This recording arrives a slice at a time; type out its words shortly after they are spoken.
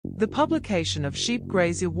The publication of sheep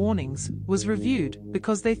grazier warnings was reviewed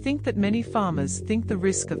because they think that many farmers think the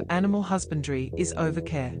risk of animal husbandry is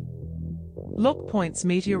overcare. Lock Point's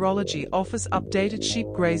Meteorology Office updated sheep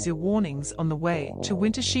grazier warnings on the way to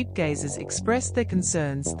winter. Sheep gazers expressed their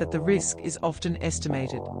concerns that the risk is often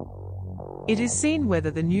estimated. It is seen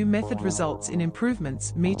whether the new method results in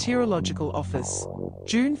improvements. Meteorological Office,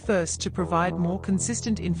 June 1st, to provide more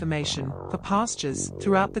consistent information for pastures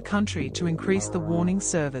throughout the country to increase the warning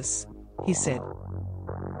service, he said.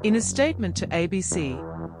 In a statement to ABC,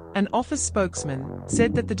 an office spokesman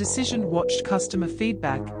said that the decision watched customer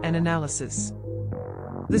feedback and analysis.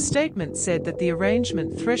 The statement said that the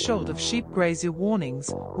arrangement threshold of sheep grazier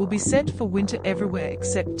warnings will be set for winter everywhere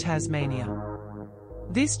except Tasmania.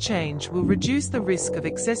 This change will reduce the risk of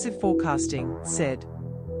excessive forecasting, said.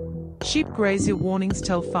 Sheep grazier warnings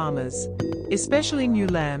tell farmers, especially new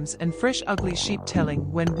lambs and fresh ugly sheep,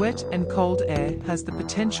 telling when wet and cold air has the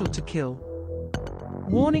potential to kill.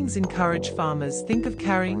 Warnings encourage farmers think of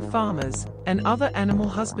carrying farmers and other animal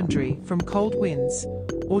husbandry from cold winds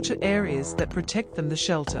or to areas that protect them. The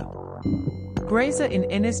shelter Grazer in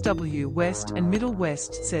NSW West and Middle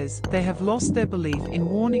West says they have lost their belief in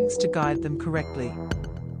warnings to guide them correctly.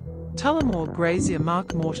 Tullamore Grazier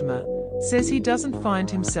Mark Mortimer says he doesn't find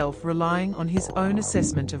himself relying on his own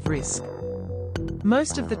assessment of risk.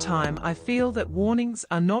 Most of the time I feel that warnings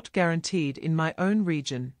are not guaranteed in my own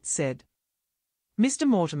region, said. Mr.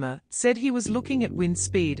 Mortimer said he was looking at wind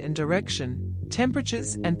speed and direction,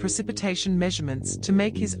 temperatures and precipitation measurements to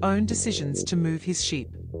make his own decisions to move his sheep.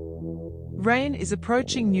 Rain is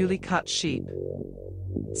approaching newly cut sheep.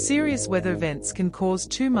 Serious weather events can cause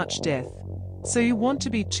too much death, so you want to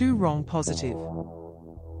be too wrong positive.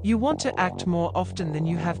 You want to act more often than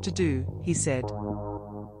you have to do, he said.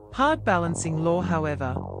 Hard balancing law,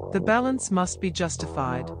 however, the balance must be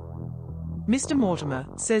justified. Mr. Mortimer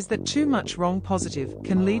says that too much wrong positive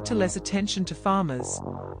can lead to less attention to farmers,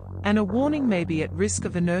 and a warning may be at risk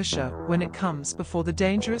of inertia when it comes before the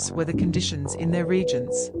dangerous weather conditions in their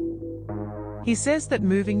regions. He says that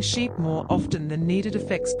moving sheep more often than needed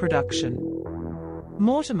affects production.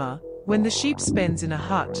 Mortimer, when the sheep spends in a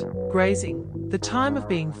hut, grazing, the time of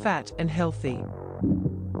being fat and healthy.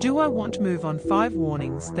 Do I want to move on 5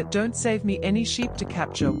 warnings that don't save me any sheep to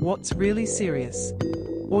capture what's really serious?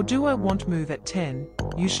 Or do I want to move at 10?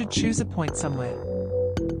 You should choose a point somewhere.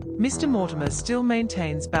 Mr. Mortimer still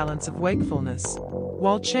maintains balance of wakefulness,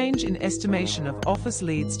 while change in estimation of office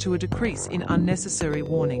leads to a decrease in unnecessary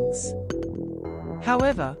warnings.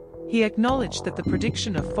 However, he acknowledged that the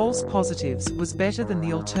prediction of false positives was better than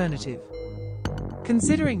the alternative.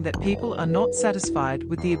 Considering that people are not satisfied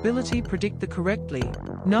with the ability to predict the correctly,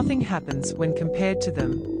 nothing happens when compared to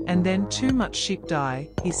them, and then too much sheep die,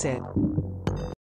 he said.